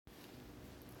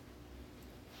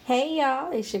Hey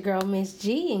y'all, it's your girl Miss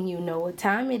G, and you know what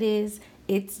time it is.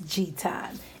 It's G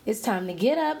time. It's time to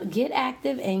get up, get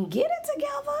active, and get it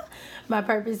together. My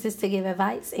purpose is to give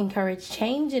advice, encourage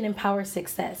change, and empower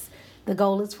success. The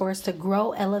goal is for us to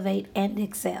grow, elevate, and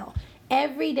excel.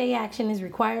 Everyday action is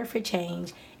required for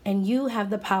change, and you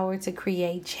have the power to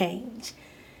create change.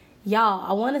 Y'all,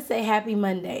 I want to say happy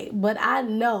Monday, but I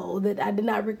know that I did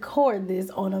not record this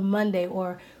on a Monday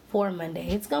or for Monday.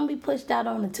 It's going to be pushed out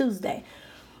on a Tuesday.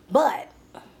 But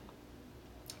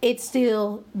it's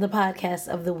still the podcast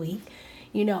of the week.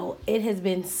 You know, it has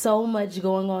been so much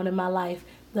going on in my life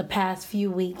the past few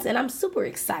weeks, and I'm super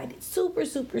excited. Super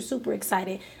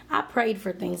excited. I prayed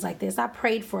for things like this. I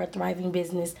prayed for a thriving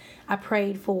business. I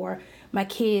prayed for my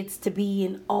kids to be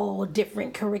in all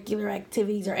different curricular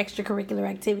activities or extracurricular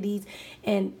activities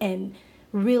and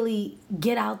really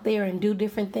get out there and do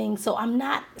different things. So I'm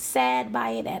not sad by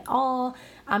it at all.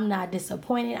 I'm not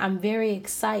disappointed. I'm very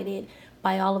excited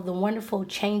by all of the wonderful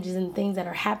changes and things that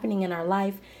are happening in our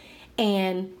life,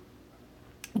 and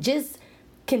just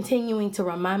continuing to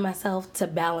remind myself to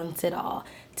balance it all,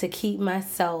 to keep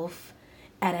myself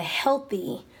at a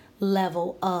healthy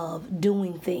level of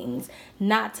doing things,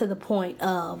 not to the point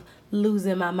of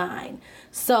losing my mind.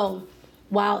 So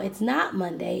while it's not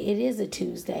Monday, it is a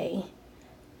Tuesday.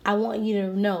 I want you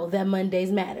to know that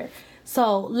Mondays matter.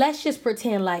 So let's just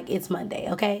pretend like it's Monday,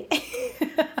 okay?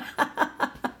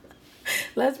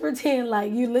 Let's pretend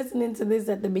like you listening to this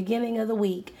at the beginning of the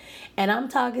week, and I'm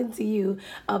talking to you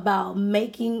about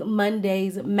making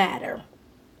Mondays matter.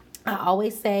 I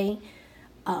always say,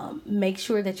 make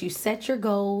sure that you set your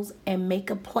goals and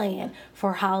make a plan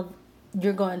for how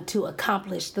you're going to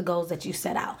accomplish the goals that you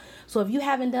set out. So if you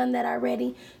haven't done that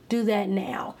already, do that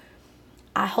now.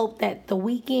 I hope that the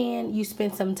weekend you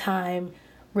spend some time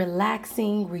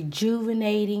relaxing,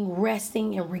 rejuvenating,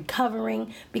 resting, and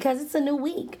recovering, because it's a new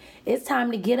week. It's time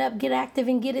to get up, get active,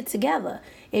 and get it together.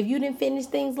 If you didn't finish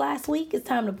things last week, it's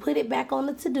time to put it back on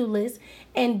the to-do list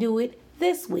and do it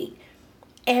this week.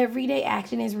 Everyday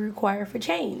action is required for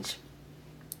change.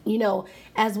 You know,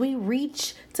 as we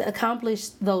reach to accomplish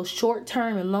those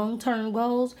short-term and long-term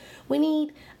goals, we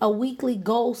need a weekly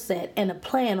goal set and a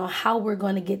plan on how we're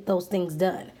going to get those things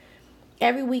done.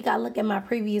 Every week I look at my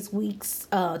previous week's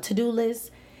to-do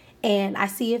list, and I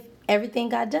see if everything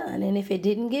got done. And if it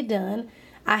didn't get done,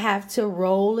 I have to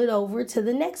roll it over to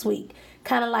the next week.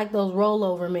 Kind of like those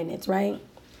rollover minutes, right?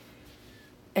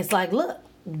 It's like, look,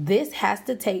 this has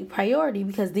to take priority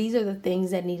because these are the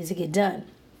things that needed to get done.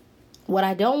 What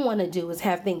I don't want to do is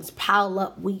have things pile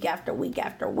up week after week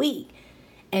after week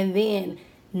and then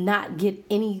not get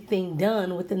anything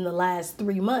done within the last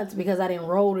 3 months because I didn't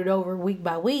roll it over week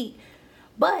by week.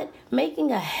 But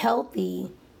making a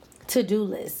healthy to-do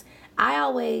list.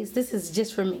 This is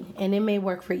just for me, and it may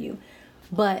work for you,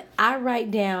 but I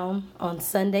write down on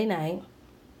Sunday night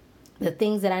the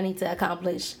things that I need to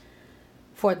accomplish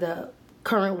for the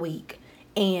current week,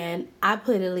 and I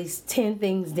put at least 10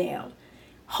 things down,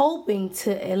 hoping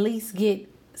to at least get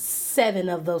 7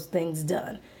 of those things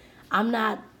done. I'm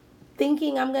not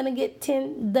thinking I'm going to get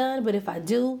 10 done, but if I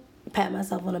do, pat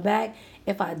myself on the back.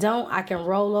 If I don't, I can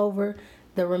roll over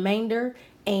the remainder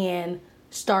and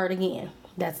start again.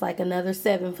 That's like another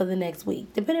 7 for the next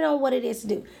week, depending on what it is to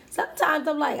do. Sometimes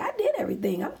I'm like, I did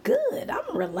everything. I'm good.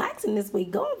 I'm relaxing this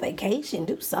week. Go on vacation.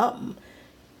 Do something.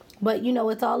 But, you know,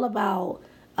 it's all about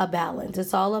a balance.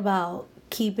 It's all about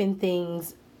keeping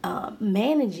things,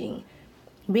 managing,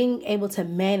 being able to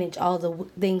manage all the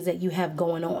things that you have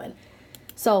going on.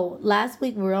 So last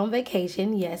week we were on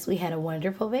vacation. Yes, we had a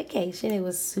wonderful vacation. It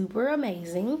was super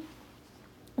amazing.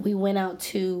 We went out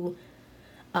to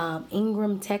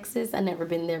Ingram, Texas. I never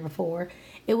been there before.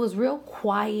 It was real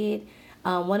quiet.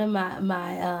 One of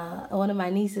my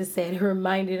nieces said it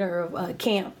reminded her of a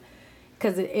camp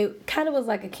because it kind of was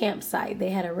like a campsite. They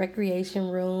had a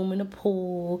recreation room and a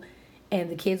pool,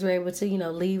 and the kids were able to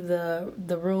leave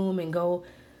the room and go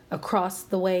across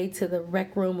the way to the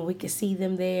rec room, and we could see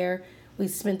them there. We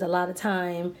spent a lot of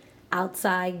time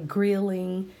outside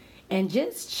grilling and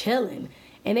just chilling.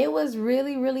 And it was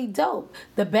really, really dope.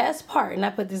 The best part, and I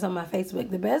put this on my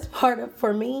Facebook, the best part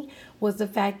for me was the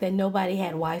fact that nobody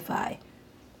had Wi-Fi.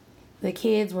 The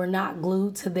kids were not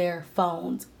glued to their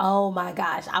phones. Oh my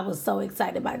gosh, I was so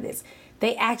excited by this.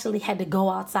 They actually had to go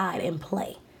outside and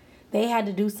play. They had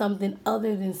to do something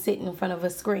other than sit in front of a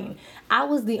screen. I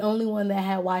was the only one that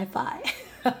had Wi-Fi.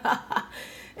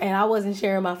 And I wasn't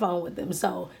sharing my phone with them.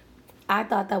 So I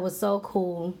thought that was so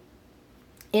cool.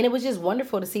 And it was just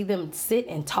wonderful to see them sit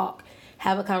and talk,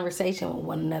 have a conversation with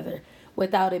one another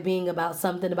without it being about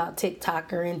something about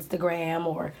TikTok or Instagram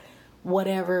or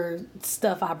whatever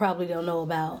stuff I probably don't know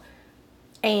about.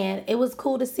 And it was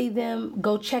cool to see them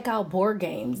go check out board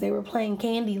games. They were playing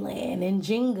Candyland and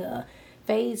Jenga,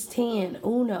 Phase 10,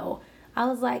 Uno. I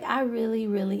was like, I really,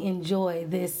 really enjoy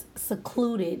this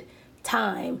secluded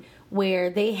time where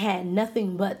they had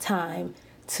nothing but time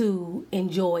to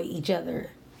enjoy each other.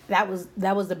 That was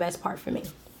the best part for me.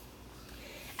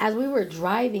 As we were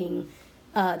driving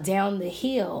down the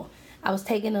hill, I was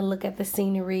taking a look at the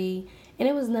scenery, and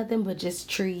it was nothing but just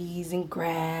trees and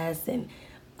grass and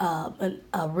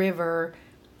a river.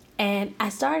 And I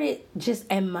started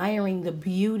just admiring the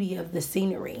beauty of the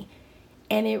scenery.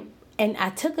 And I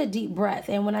took a deep breath.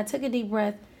 And when I took a deep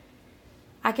breath,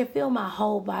 I could feel my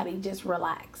whole body just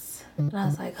relax. And I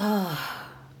was like, oh,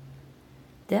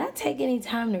 did I take any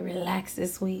time to relax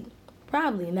this week?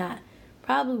 Probably not.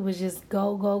 Probably was just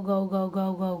go, go, go, go,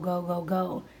 go, go, go, go,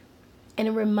 go. And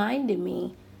it reminded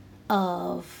me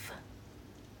of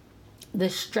the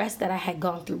stress that I had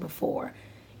gone through before.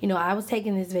 You know, I was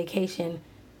taking this vacation,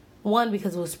 one,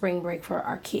 because it was spring break for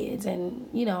our kids. And,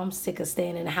 you know, I'm sick of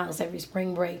staying in the house every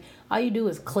spring break. All you do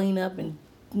is clean up and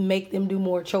make them do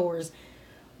more chores.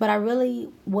 But I really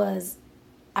wanted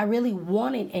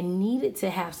and needed to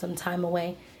have some time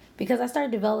away because I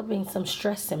started developing some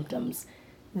stress symptoms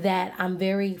that I'm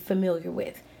very familiar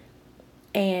with.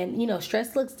 And, you know,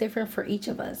 stress looks different for each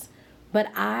of us. But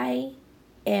I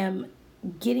am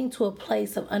getting to a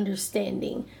place of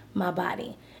understanding my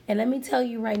body. And let me tell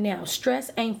you right now,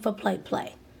 stress ain't for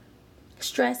play.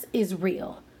 Stress is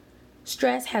real.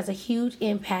 Stress has a huge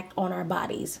impact on our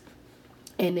bodies.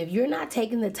 And if you're not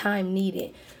taking the time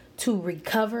needed to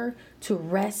recover, to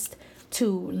rest, to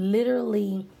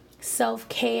literally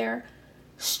self-care,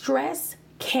 stress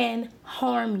can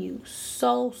harm you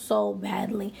so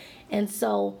badly. And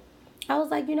so I was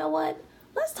like, you know what?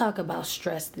 Let's talk about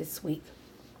stress this week.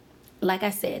 Like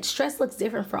I said, stress looks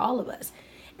different for all of us.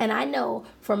 And I know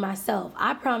for myself,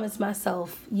 I promised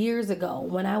myself years ago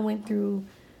when I went through,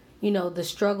 you know, the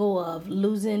struggle of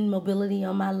losing mobility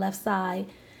on my left side,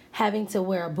 having to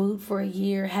wear a boot for a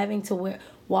year, having to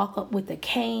walk up with a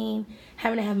cane,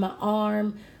 having to have my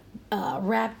arm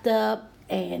wrapped up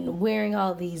and wearing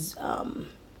all these,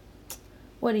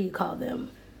 what do you call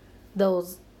them?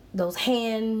 Those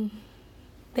hand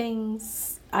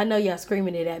things. I know y'all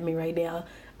screaming it at me right now.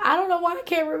 I don't know why I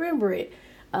can't remember it.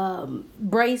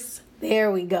 Brace.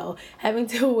 There we go. Having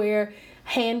to wear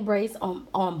hand brace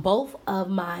on both of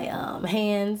my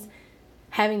hands.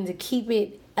 Having to keep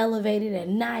it elevated at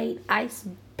night. Ice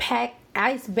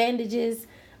bandages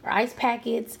or ice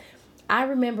packets. I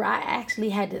remember I actually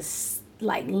had to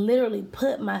literally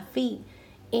put my feet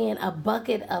in a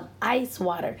bucket of ice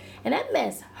water, and that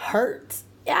mess hurts.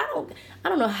 I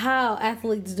don't know how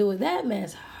athletes do it. That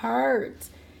mess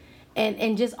hurts.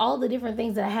 And just all the different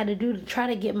things that I had to do to try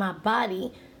to get my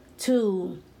body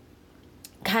to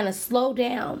kind of slow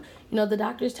down. You know, the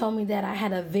doctors told me that I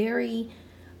had a very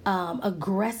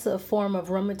aggressive form of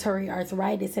rheumatoid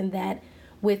arthritis, and that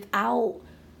without,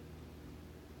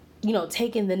 you know,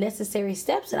 taking the necessary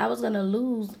steps, that I was going to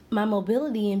lose my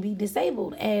mobility and be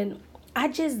disabled. And I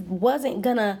just wasn't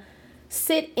going to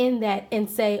sit in that and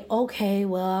say, okay,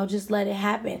 well, I'll just let it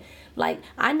happen. Like,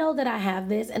 I know that I have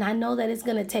this, and I know that it's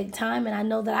going to take time, and I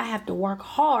know that I have to work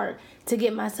hard to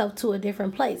get myself to a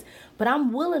different place. But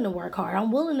I'm willing to work hard.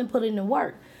 I'm willing to put in the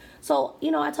work. So,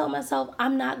 you know, I told myself,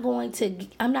 I'm not going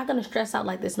to stress out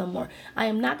like this no more. I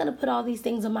am not going to put all these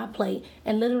things on my plate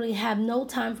and literally have no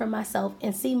time for myself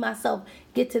and see myself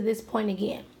get to this point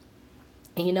again.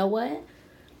 And you know what?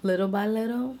 Little by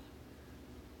little,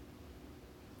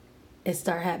 it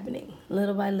started happening,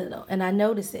 little by little. And I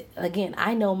notice it. Again,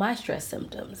 I know my stress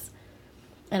symptoms.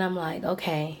 And I'm like,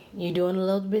 okay, you're doing a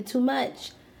little bit too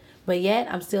much. But yet,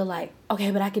 I'm still like, okay,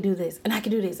 but I could do this, and I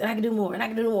could do this, and I could do more, and I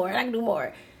could do more, and I could do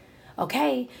more.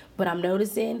 Okay, but I'm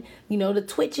noticing, you know, the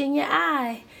twitch in your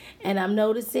eye. And I'm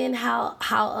noticing how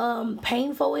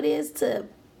painful it is to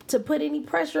put any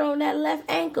pressure on that left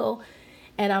ankle.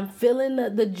 And I'm feeling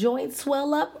the joint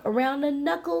swell up around the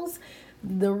knuckles.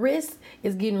 The wrist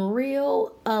is getting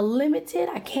real limited.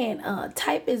 I can't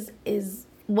type as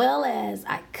well as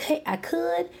I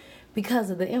could because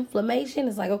of the inflammation.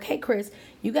 It's like, okay, Chris,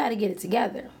 you got to get it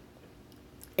together.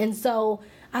 And so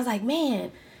I was like,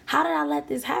 man, how did I let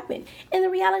this happen? And the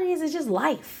reality is, it's just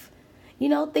life. You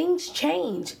know, things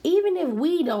change. Even if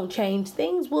we don't change,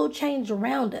 things will change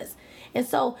around us. And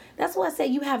so that's why I say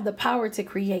you have the power to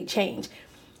create change.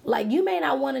 Like, you may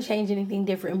not want to change anything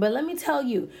different, but let me tell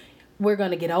you, we're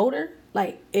going to get older.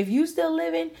 Like, if you still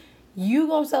living, you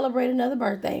going to celebrate another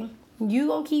birthday. You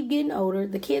gonna keep getting older.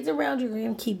 The kids around you are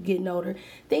gonna keep getting older.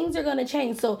 Things are gonna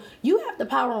change. So you have the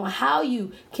power on how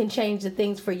you can change the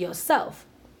things for yourself.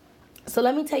 So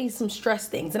let me tell you some stress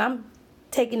things. And I'm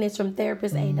taking this from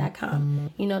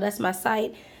therapistaint.com. You know, that's my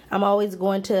site. I'm always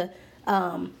going to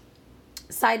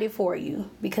cite it for you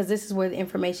because this is where the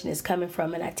information is coming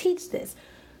from. And I teach this.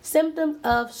 Symptoms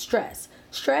of stress.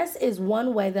 Stress is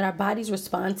one way that our bodies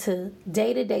respond to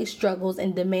day-to-day struggles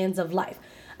and demands of life.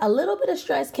 A little bit of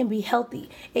stress can be healthy.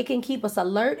 It can keep us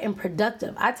alert and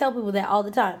productive. I tell people that all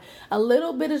the time. A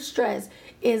little bit of stress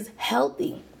is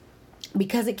healthy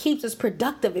because it keeps us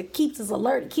productive. It keeps us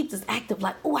alert. It keeps us active.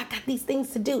 Like, oh, I got these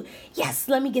things to do. Yes,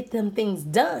 let me get them things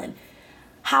done.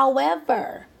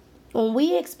 However, when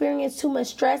we experience too much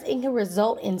stress, it can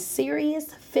result in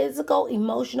serious physical,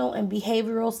 emotional, and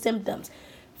behavioral symptoms.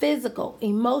 Physical,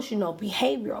 emotional,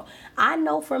 behavioral. I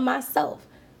know for myself.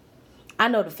 I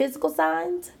know the physical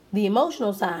signs, the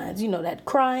emotional signs, you know, that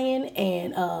crying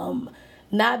and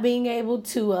not being able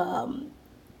to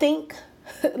think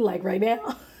like right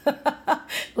now.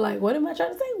 Like, what am I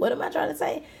trying to say? What am I trying to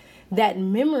say? That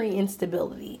memory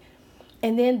instability.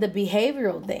 And then the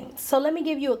behavioral things. So let me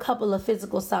give you a couple of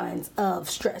physical signs of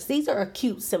stress. These are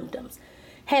acute symptoms.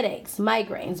 Headaches,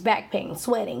 migraines, back pain,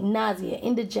 sweating, nausea,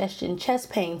 indigestion,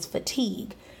 chest pains,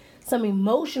 fatigue. Some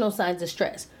emotional signs of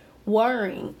stress.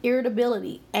 Worrying,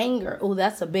 irritability, anger. Oh,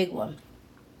 that's a big one.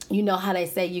 You know how they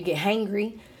say you get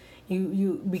hangry,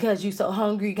 you because you're so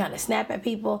hungry, you kind of snap at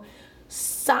people.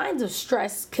 Signs of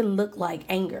stress can look like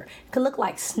anger. It can look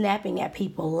like snapping at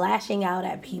people, lashing out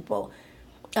at people,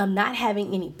 not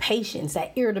having any patience,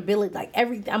 that irritability, like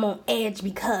everything. I'm on edge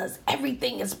because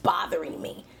everything is bothering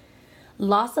me.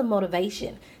 Loss of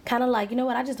motivation, kind of like, you know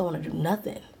what? I just don't want to do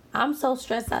nothing. I'm so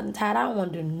stressed out and tired. I don't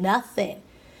want to do nothing.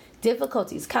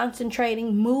 Difficulties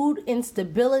concentrating, mood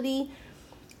instability,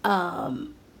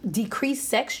 decreased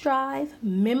sex drive,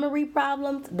 memory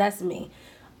problems. That's me.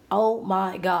 Oh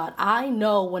my God. I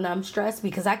know when I'm stressed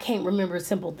because I can't remember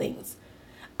simple things.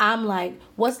 I'm like,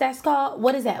 what's that called?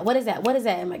 What is that? What is that? What is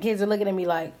that? And my kids are looking at me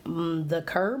like, the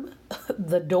curb,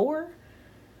 the door,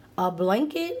 a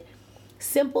blanket.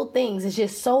 Simple things. It's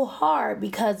just so hard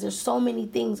because there's so many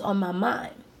things on my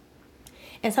mind.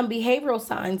 And some behavioral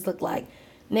signs look like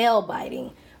nail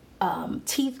biting,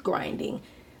 teeth grinding,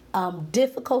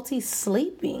 difficulty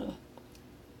sleeping,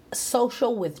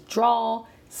 social withdrawal,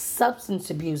 substance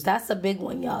abuse. That's a big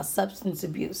one, y'all. Substance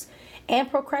abuse and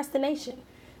procrastination.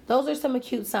 Those are some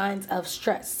acute signs of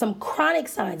stress. Some chronic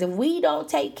signs. If we don't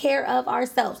take care of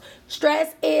ourselves,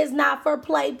 stress is not for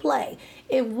play.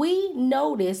 If we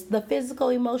notice the physical,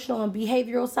 emotional, and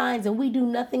behavioral signs and we do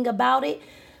nothing about it,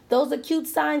 those acute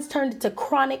signs turn into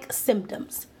chronic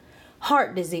symptoms.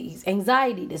 Heart disease,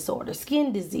 anxiety disorder,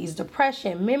 skin disease,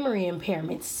 depression, memory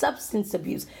impairment, substance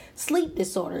abuse, sleep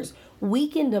disorders,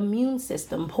 weakened immune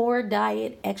system, poor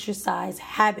diet, exercise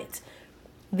habits.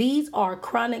 These are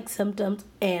chronic symptoms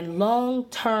and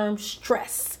long-term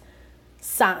stress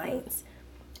signs.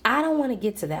 I don't want to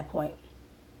get to that point.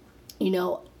 You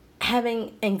know,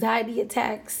 having anxiety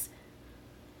attacks,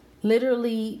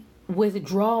 literally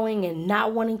withdrawing and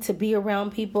not wanting to be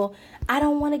around people. I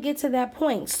don't want to get to that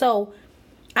point. So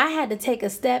I had to take a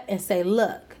step and say,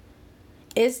 look,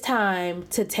 it's time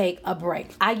to take a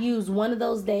break. I used one of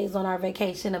those days on our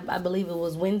vacation, I believe it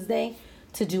was Wednesday,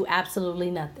 to do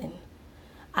absolutely nothing.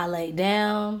 I laid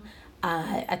down.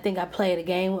 I think I played a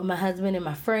game with my husband and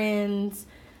my friends,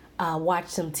 watched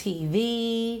some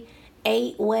TV,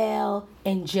 ate well,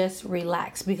 and just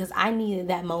relaxed because I needed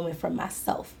that moment for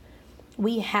myself.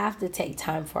 We have to take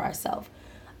time for ourselves.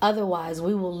 Otherwise,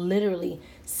 we will literally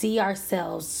see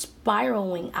ourselves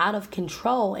spiraling out of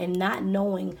control and not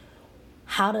knowing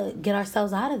how to get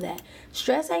ourselves out of that.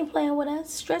 Stress ain't playing with us.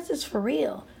 Stress is for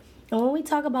real. And when we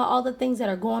talk about all the things that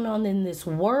are going on in this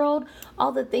world,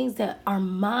 all the things that our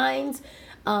minds,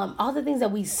 all the things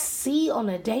that we see on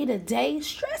a day-to-day,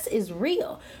 stress is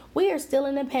real. We are still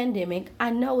in a pandemic.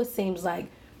 I know it seems like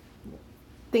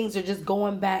things are just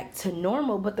going back to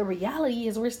normal, but the reality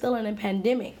is we're still in a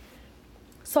pandemic.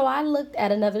 So I looked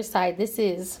at another site. This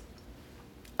is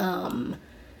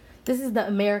the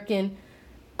American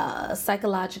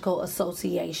Psychological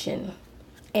Association,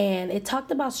 and it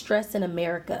talked about stress in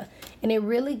America, and it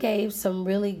really gave some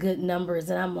really good numbers,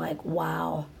 and I'm like,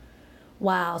 wow.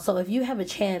 So if you have a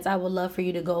chance, I would love for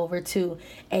you to go over to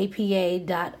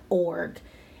apa.org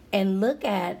and look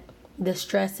at the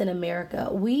stress in America.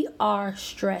 We are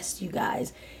stressed, you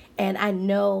guys. And I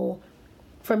know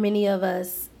for many of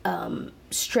us,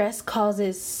 stress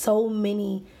causes so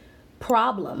many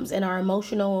problems in our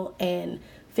emotional and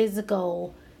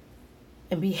physical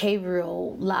and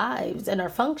behavioral lives and our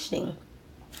functioning.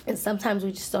 And sometimes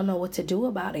we just don't know what to do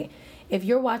about it. If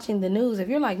you're watching the news, if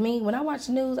you're like me, when I watch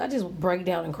the news, I just break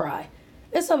down and cry.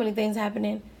 There's so many things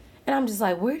happening. And I'm just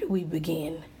like, where do we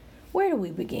begin? Where do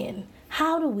we begin?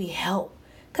 How do we help?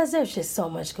 Because there's just so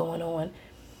much going on.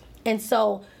 And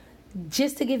so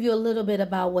just to give you a little bit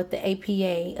about what the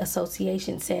APA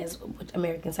Association says,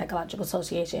 American Psychological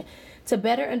Association, to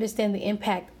better understand the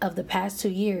impact of the past 2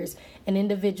 years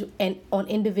on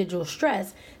individual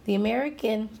stress, the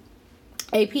American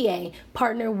APA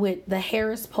partnered with the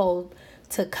Harris Poll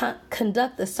to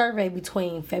conduct a survey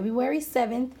between February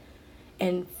 7th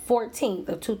and 14th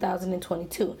of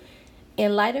 2022.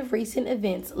 In light of recent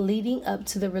events leading up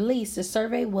to the release, the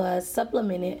survey was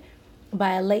supplemented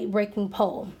by a late-breaking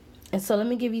poll. And so let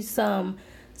me give you some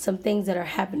things that are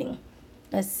happening.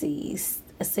 Let's see.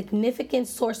 A significant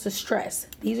source of stress.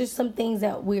 These are some things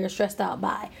that we are stressed out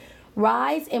by.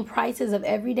 Rise in prices of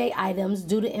everyday items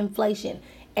due to inflation,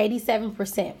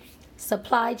 87%.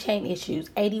 Supply chain issues,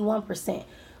 81%.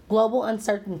 Global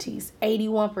uncertainties,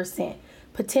 81%.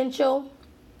 Potential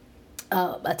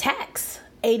attacks,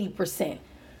 80%.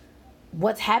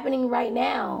 What's happening right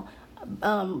now,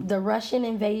 the Russian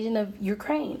invasion of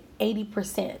Ukraine,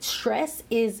 80%. Stress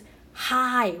is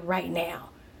high right now.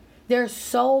 There's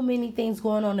so many things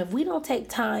going on. If we don't take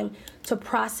time to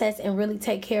process and really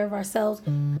take care of ourselves,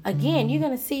 again, you're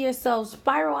going to see yourself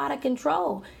spiral out of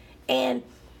control. And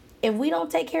if we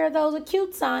don't take care of those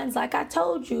acute signs, like I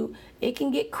told you, it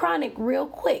can get chronic real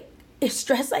quick. If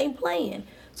stress ain't playing.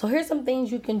 So here's some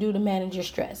things you can do to manage your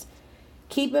stress.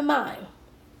 Keep in mind,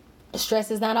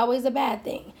 stress is not always a bad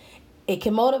thing. It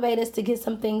can motivate us to get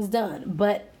some things done.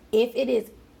 But if it is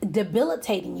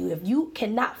debilitating you, if you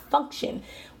cannot function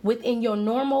within your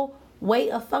normal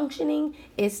way of functioning,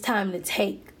 it's time to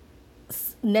take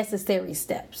necessary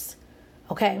steps.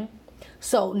 Okay?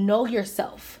 So know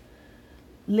yourself.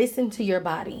 Listen to your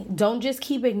body. Don't just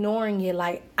keep ignoring it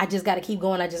like, I just got to keep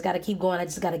going. I just got to keep going. I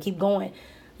just got to keep going.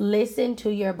 Listen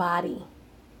to your body.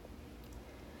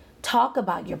 Talk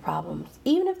about your problems,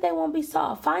 even if they won't be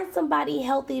solved. Find somebody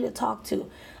healthy to talk to.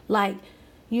 Like,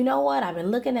 you know what? I've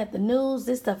been looking at the news.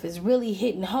 This stuff is really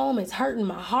hitting home. It's hurting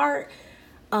my heart.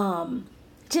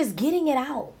 Just getting it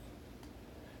out.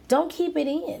 Don't keep it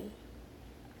in.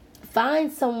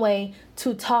 Find some way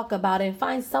to talk about it and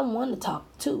find someone to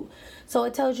talk to. So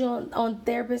it tells you on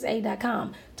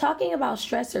therapistaid.com, talking about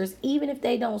stressors, even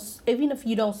if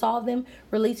you don't solve them,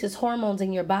 releases hormones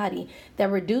in your body that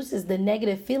reduces the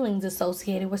negative feelings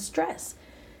associated with stress.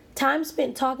 Time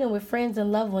spent talking with friends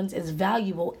and loved ones is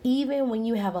valuable, even when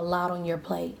you have a lot on your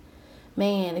plate.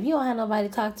 Man, if you don't have nobody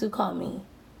to talk to, call me.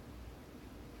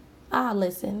 I'll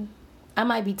listen. I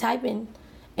might be typing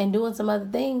and doing some other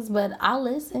things, but I'll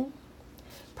listen.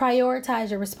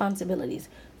 Prioritize your responsibilities.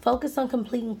 Focus on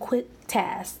completing quick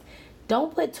tasks.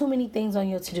 Don't put too many things on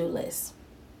your to-do list.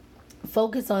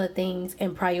 Focus on the things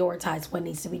and prioritize what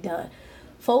needs to be done.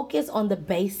 Focus on the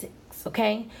basics,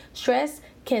 okay? Stress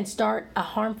can start a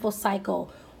harmful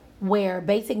cycle where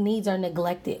basic needs are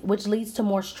neglected, which leads to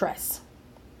more stress.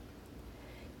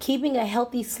 Keeping a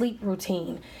healthy sleep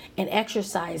routine and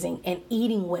exercising and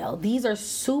eating well, these are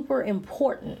super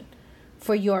important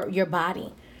for your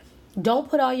body. Don't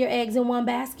put all your eggs in one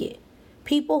basket.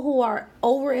 People who are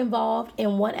over-involved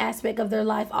in one aspect of their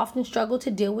life often struggle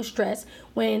to deal with stress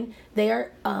when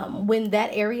that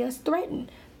area is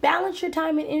threatened. Balance your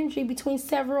time and energy between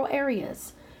several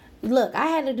areas. Look, I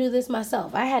had to do this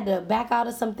myself. I had to back out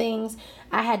of some things.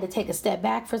 I had to take a step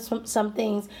back for some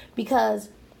things, because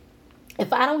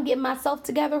if I don't get myself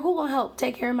together, who gonna help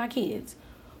take care of my kids?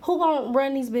 Who gonna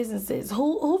run these businesses?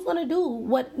 Who's gonna do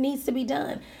what needs to be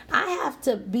done? I have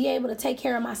to be able to take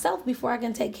care of myself before I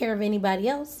can take care of anybody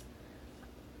else.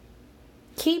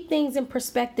 Keep things in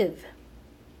perspective.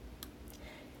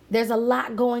 There's a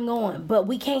lot going on, but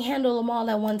we can't handle them all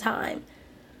at one time.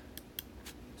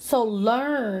 So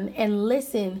learn and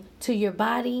listen to your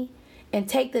body and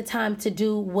take the time to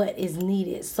do what is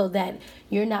needed so that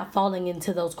you're not falling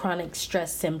into those chronic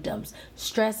stress symptoms.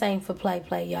 Stress ain't for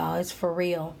play, y'all. It's for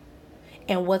real.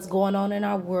 And what's going on in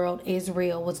our world is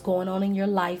real. What's going on in your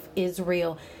life is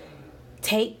real.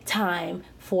 Take time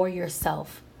for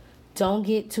yourself. Don't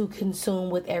get too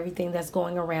consumed with everything that's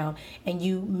going around and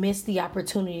you miss the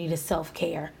opportunity to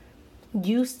self-care.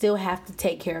 You still have to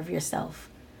take care of yourself.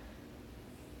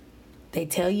 They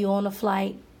tell you on a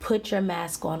flight, put your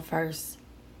mask on first.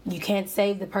 You can't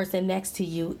save the person next to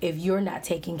you if you're not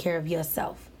taking care of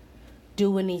yourself.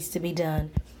 Do what needs to be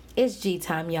done. It's G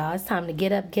time, y'all. It's time to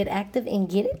get up, get active, and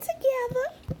get it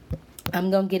together.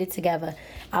 I'm going to get it together.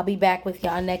 I'll be back with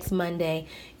y'all next Monday.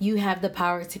 You have the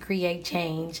power to create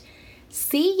change.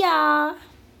 See y'all.